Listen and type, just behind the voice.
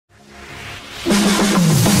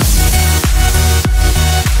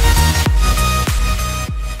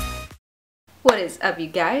What is up, you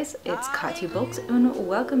guys? It's Kati Bulks and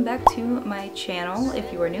welcome back to my channel.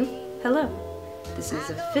 If you are new, hello. This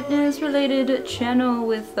is a fitness related channel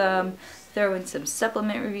with throw in some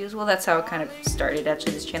supplement reviews. Well, that's how it kind of started,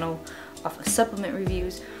 actually, this channel off of supplement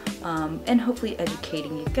reviews and hopefully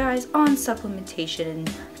educating you guys on supplementation and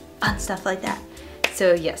fun stuff like that.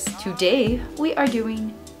 So yes, today we are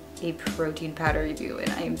doing a protein powder review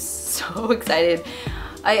and I am so excited.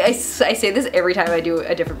 I say this every time I do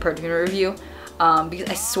a different protein review because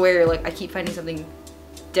I swear, like, I keep finding something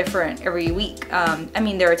different every week. I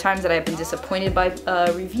mean, there are times that I've been disappointed by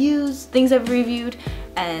reviews, things I've reviewed,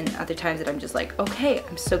 and other times that I'm just like, okay,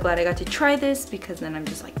 I'm so glad I got to try this, because then I'm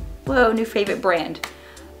just like, whoa, new favorite brand.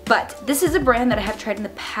 But this is a brand that I have tried in the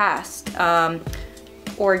past,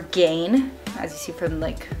 Orgain, as you see from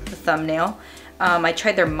like the thumbnail. I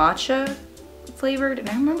tried their matcha flavored and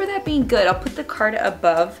I remember that being good. I'll put the card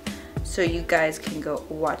above so you guys can go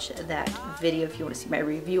watch that video if you want to see my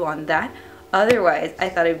review on that. Otherwise, I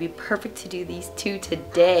thought it would be perfect to do these two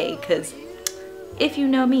today, because if you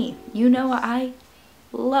know me, you know I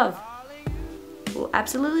love,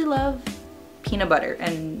 absolutely love peanut butter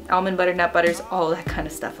and almond butter, nut butters, all that kind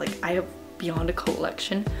of stuff. Like, I have beyond a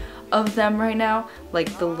collection of them right now,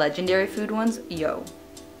 like the legendary food ones. Yo,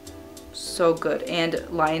 so good. And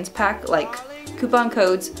Lion's Pack, like, coupon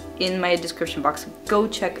codes in my description box. Go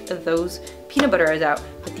check those peanut butters out.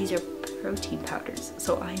 But these are protein powders,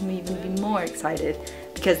 so I'm even more excited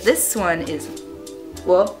because this one is,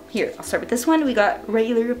 well, here, I'll start with this one. We got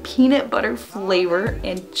regular peanut butter flavor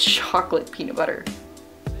and chocolate peanut butter.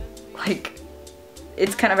 Like,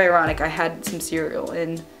 it's kind of ironic. I had some cereal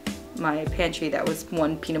in my pantry that was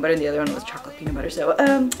one peanut butter and the other one was chocolate peanut butter.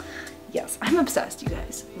 So yes, I'm obsessed, you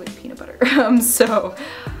guys, with peanut butter. So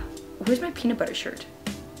where's my peanut butter shirt?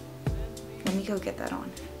 Let me go get that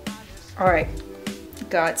on. All right,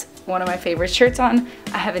 got one of my favorite shirts on.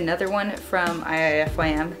 I have another one from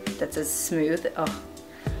IIFYM that says smooth. Oh,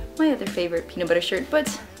 my other favorite peanut butter shirt.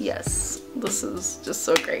 But yes, this is just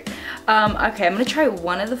so great. Okay, I'm gonna try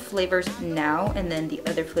one of the flavors now and then the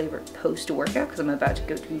other flavor post-workout because I'm about to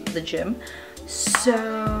go to the gym.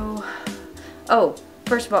 So, oh,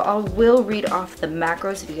 first of all, I will read off the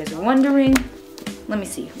macros if you guys are wondering. Let me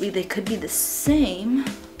see, they could be the same.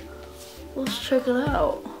 Let's check it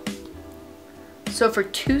out. So for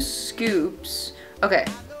 2 scoops, okay,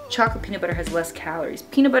 chocolate peanut butter has less calories.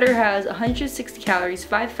 Peanut butter has 160 calories,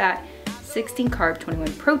 5 fat, 16 carb,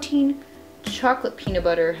 21 protein. Chocolate peanut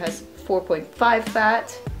butter has 4.5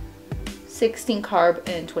 fat, 16 carb,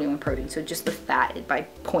 and 21 protein. So just the fat by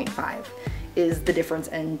 0.5 is the difference,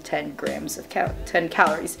 and 10 grams of 10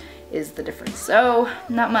 calories is the difference. So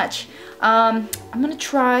not much. I'm gonna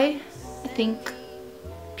try, I think,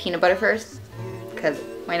 peanut butter first, because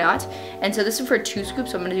why not? And so this is for 2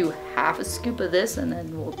 scoops, so I'm gonna do half a scoop of this and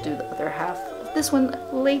then we'll do the other half of this one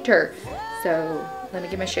later. So let me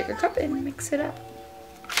get my shaker cup and mix it up.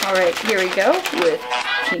 All right, here we go with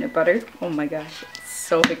peanut butter. Oh my gosh,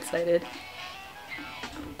 so excited.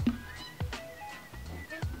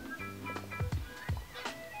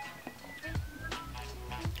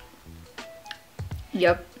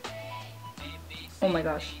 Yep. Oh my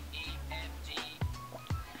gosh.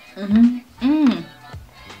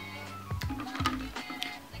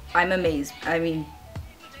 I'm amazed. I mean,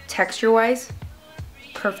 texture-wise,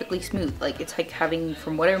 perfectly smooth. Like, it's like having,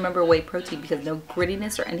 from what I remember, whey protein, because no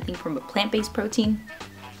grittiness or anything from a plant-based protein.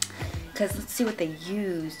 Because let's see what they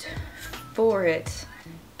used for it.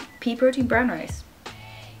 Pea protein brown rice.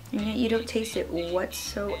 And yet you don't taste it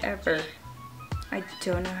whatsoever. I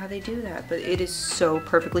don't know how they do that, but it is so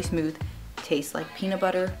perfectly smooth. Tastes like peanut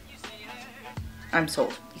butter. I'm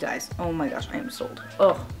sold, you guys. Oh my gosh, I am sold.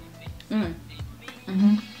 Oh.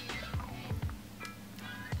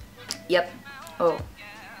 Yep. Oh.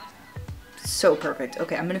 So perfect.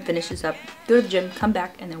 Okay, I'm gonna finish this up, go to the gym, come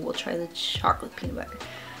back, and then we'll try the chocolate peanut butter.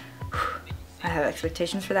 I have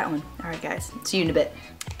expectations for that one. All right, guys, see you in a bit.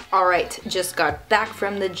 All right, just got back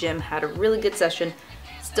from the gym, had a really good session.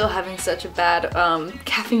 Still having such a bad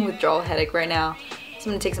caffeine withdrawal headache right now. So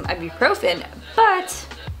I'm gonna take some ibuprofen, but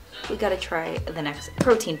we gotta try the next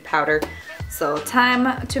protein powder. So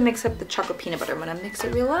time to mix up the chocolate peanut butter. I'm gonna mix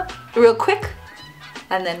it real quick,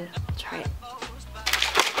 and then try it.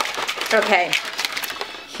 Okay,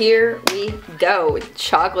 here we go with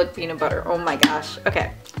chocolate peanut butter. Oh my gosh,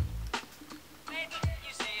 okay.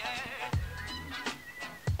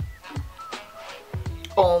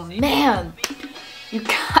 Oh man, you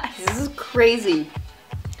guys, this is crazy.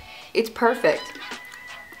 It's perfect.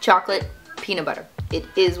 Chocolate peanut butter. It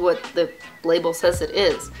is what the label says it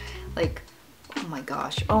is. Like, oh my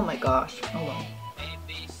gosh, oh my gosh. Hold on.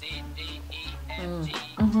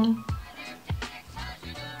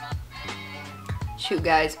 Shoot,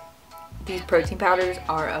 guys, these protein powders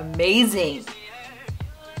are amazing.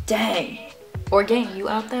 Dang. Orgain, you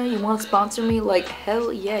out there? You want to sponsor me? Like,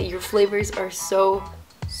 hell yeah, your flavors are so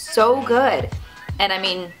good. And I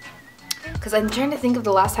mean, because I'm trying to think of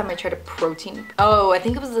the last time I tried a protein. Oh, I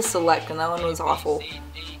think it was the Select, and that one was awful.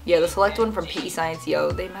 Yeah, the Select one from PE Science,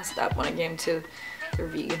 yo, they messed up when it came to their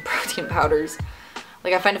vegan protein powders.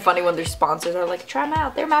 Like, I find it funny when their sponsors are like, try them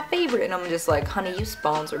out, they're my favorite. And I'm just like, honey, you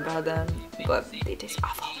sponsored by them, but they taste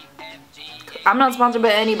awful. I'm not sponsored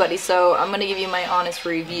by anybody, so I'm gonna give you my honest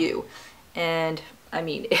review. And I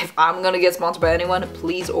mean, if I'm gonna get sponsored by anyone,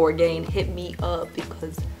 please Orgain, hit me up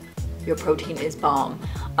because your protein is bomb.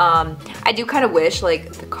 I do kind of wish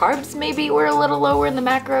like the carbs maybe were a little lower in the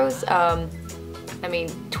macros. I mean,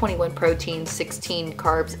 21 protein, 16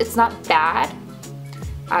 carbs. It's not bad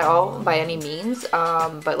at all by any means.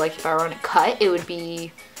 But like if I were on a cut, it would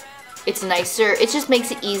be, it's nicer. It just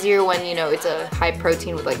makes it easier when, you know, it's a high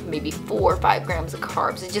protein with like maybe 4 or 5 grams of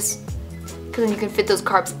carbs. It just, because then you can fit those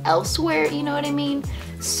carbs elsewhere, you know what I mean?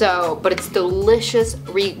 So, but it's delicious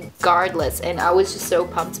regardless. And I was just so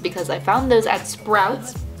pumped because I found those at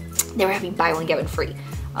Sprouts. They were having buy one, get one free.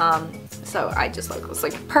 So I just like was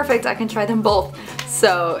like, perfect, I can try them both.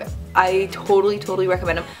 So I totally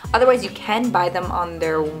recommend them. Otherwise, you can buy them on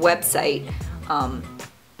their website.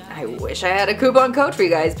 I wish I had a coupon code for you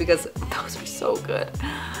guys because those are so good.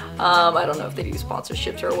 I don't know if they do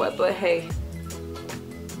sponsorships or what, but hey,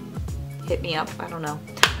 hit me up. I don't know.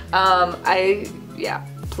 Yeah,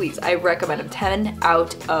 please, I recommend them. 10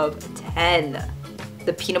 out of 10.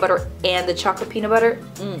 The peanut butter and the chocolate peanut butter.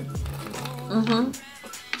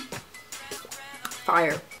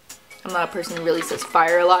 Fire. I'm not a person who really says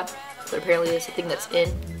fire a lot, but apparently it's a thing that's in.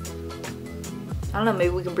 I don't know, maybe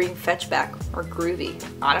we can bring fetch back or groovy.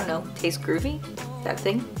 I don't know, taste groovy? That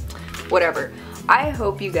thing? Whatever. I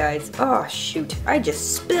hope you guys, oh shoot, I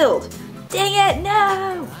just spilled. Dang it,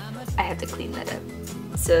 no! I have to clean that up.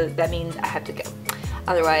 So that means I have to go.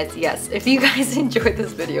 Otherwise, yes, if you guys enjoyed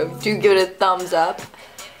this video, do give it a thumbs up.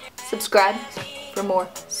 Subscribe for more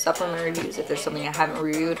supplement reviews. If there's something I haven't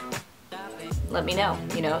reviewed, let me know,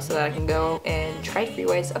 you know, so that I can go and try it for you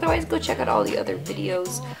guys. Otherwise, go check out all the other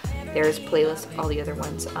videos. There's a playlist, all the other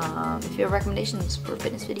ones. If you have recommendations for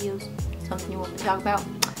fitness videos, something you want me to talk about,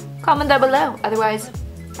 comment down below. Otherwise,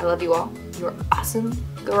 I love you all. You're awesome.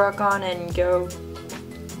 Go rock on and go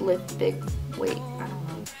lift big weight. I don't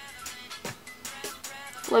know.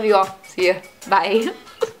 Love you all. See ya. Bye.